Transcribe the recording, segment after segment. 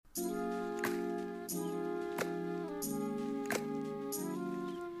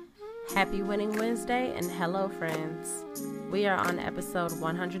Happy Winning Wednesday and hello friends. We are on episode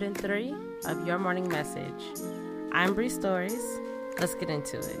 103 of Your Morning Message. I'm Bree Stories. Let's get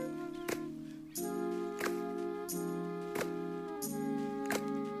into it.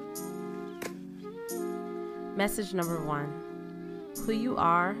 Message number 1. Who you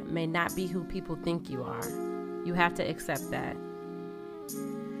are may not be who people think you are. You have to accept that.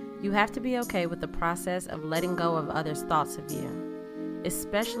 You have to be okay with the process of letting go of others' thoughts of you,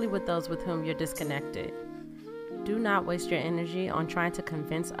 especially with those with whom you're disconnected. Do not waste your energy on trying to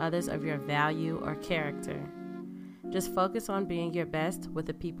convince others of your value or character. Just focus on being your best with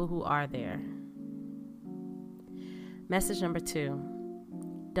the people who are there. Message number 2.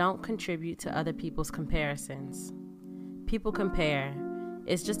 Don't contribute to other people's comparisons. People compare.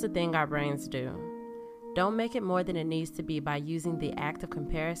 It's just a thing our brains do. Don't make it more than it needs to be by using the act of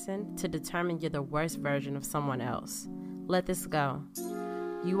comparison to determine you're the worst version of someone else. Let this go.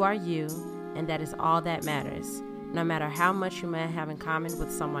 You are you, and that is all that matters, no matter how much you may have in common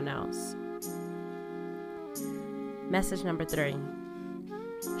with someone else. Message number 3.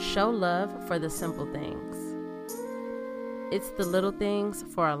 Show love for the simple things. It's the little things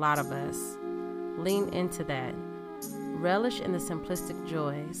for a lot of us. Lean into that. Relish in the simplistic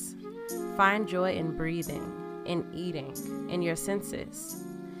joys. Find joy in breathing, in eating, in your senses.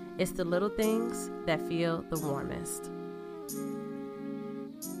 It's the little things that feel the warmest.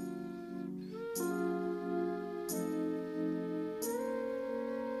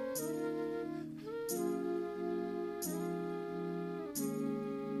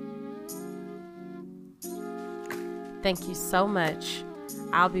 Thank you so much.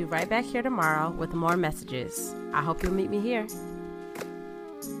 I'll be right back here tomorrow with more messages. I hope you'll meet me here.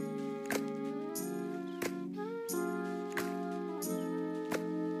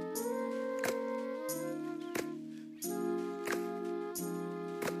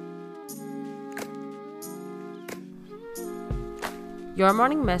 Your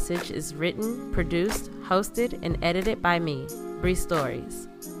Morning Message is written, produced, hosted, and edited by me, Bree Stories.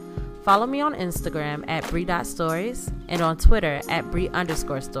 Follow me on Instagram at Bree.stories and on Twitter at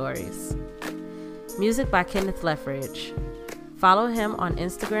Bree_stories. Music by Kenneth Leffridge. Follow him on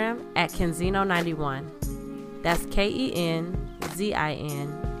Instagram at Kenzino91. That's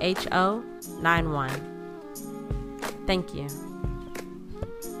KENZINHO91. Thank you.